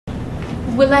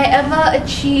Will I ever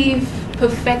achieve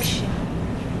perfection?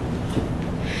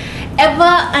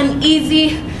 Ever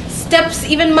uneasy steps,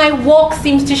 even my walk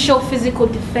seems to show physical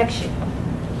defection.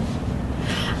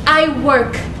 I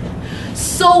work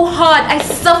so hard, I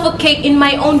suffocate in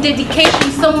my own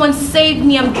dedication. Someone save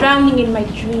me, I'm drowning in my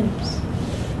dreams.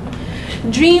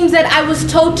 Dreams that I was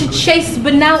told to chase,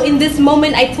 but now in this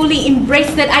moment I fully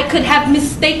embrace that I could have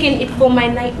mistaken it for my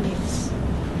nightmares.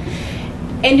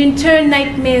 And in turn,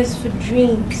 nightmares for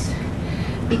dreams.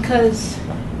 Because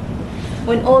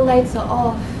when all lights are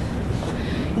off,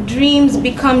 dreams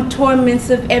become torments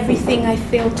of everything I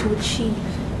failed to achieve.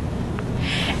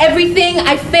 Everything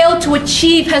I failed to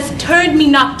achieve has turned me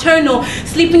nocturnal.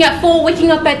 Sleeping at 4, waking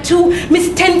up at 2,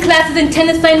 miss 10 classes and 10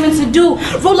 assignments to do.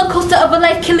 Roller coaster of a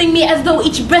life killing me as though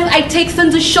each breath I take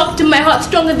sends a shock to my heart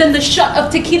stronger than the shot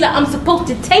of tequila I'm supposed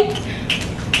to take.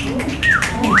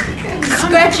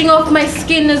 Scratching off my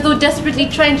skin as though desperately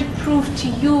trying to prove to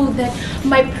you that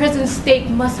my present state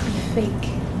must be fake.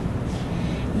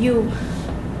 You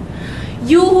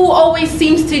who always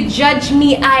seems to judge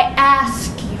me, I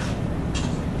ask you,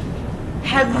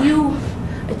 have you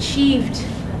achieved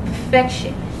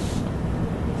perfection?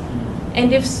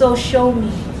 And if so, show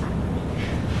me,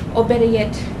 or better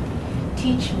yet,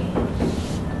 teach me.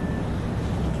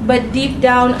 But deep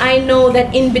down, I know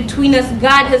that in between us,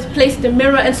 God has placed a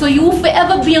mirror, and so you will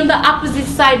forever be on the opposite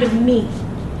side of me.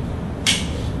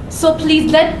 So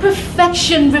please let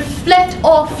perfection reflect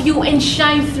off you and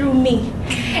shine through me.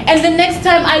 And the next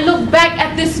time I look back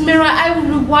at this mirror, I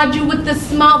will reward you with the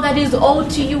smile that is owed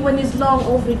to you and is long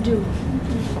overdue.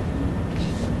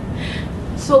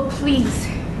 So please,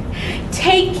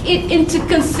 take it into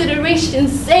consideration.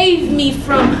 Save me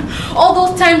from all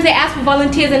those times they asked for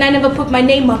volunteers and I never put my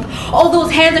name up. All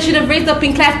those hands I should have raised up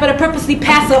in class but I purposely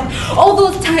pass up. All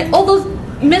those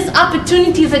missed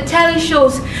opportunities at talent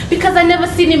shows because I never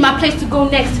seen in my place to go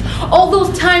next. All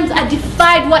those times I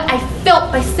defied what I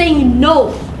felt by saying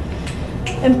no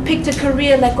and picked a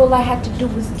career like all I had to do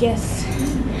was guess.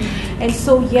 And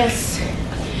so yes,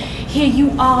 here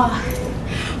you are,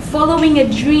 following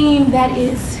a dream that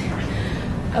is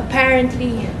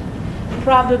apparently,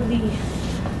 probably,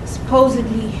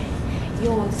 supposedly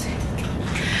yours.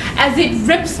 As it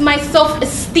rips my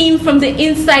self-esteem from the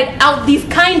inside out, these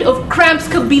kind of cramps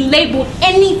could be labeled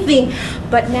anything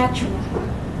but natural.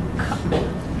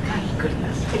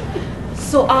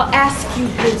 So I'll ask you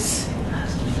this.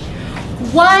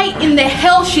 Why in the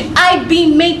hell should I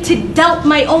be made to doubt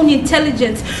my own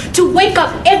intelligence? To wake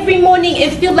up every morning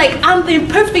and feel like I'm the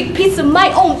imperfect piece of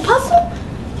my own puzzle?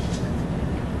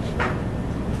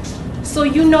 So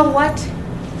you know what?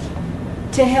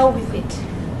 To hell with it.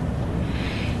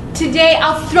 Today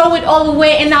I'll throw it all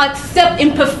away and I'll accept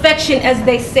imperfection, as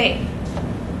they say.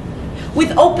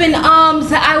 With open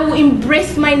arms, I will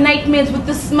embrace my nightmares with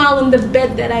a smile on the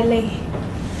bed that I lay.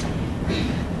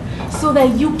 So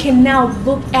that you can now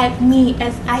look at me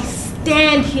as I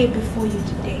stand here before you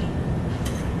today.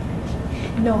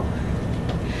 No,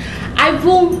 I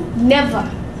will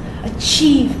never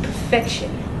achieve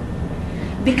perfection.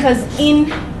 Because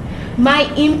in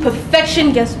my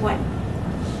imperfection, guess what?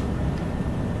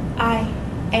 I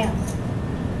am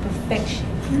perfection.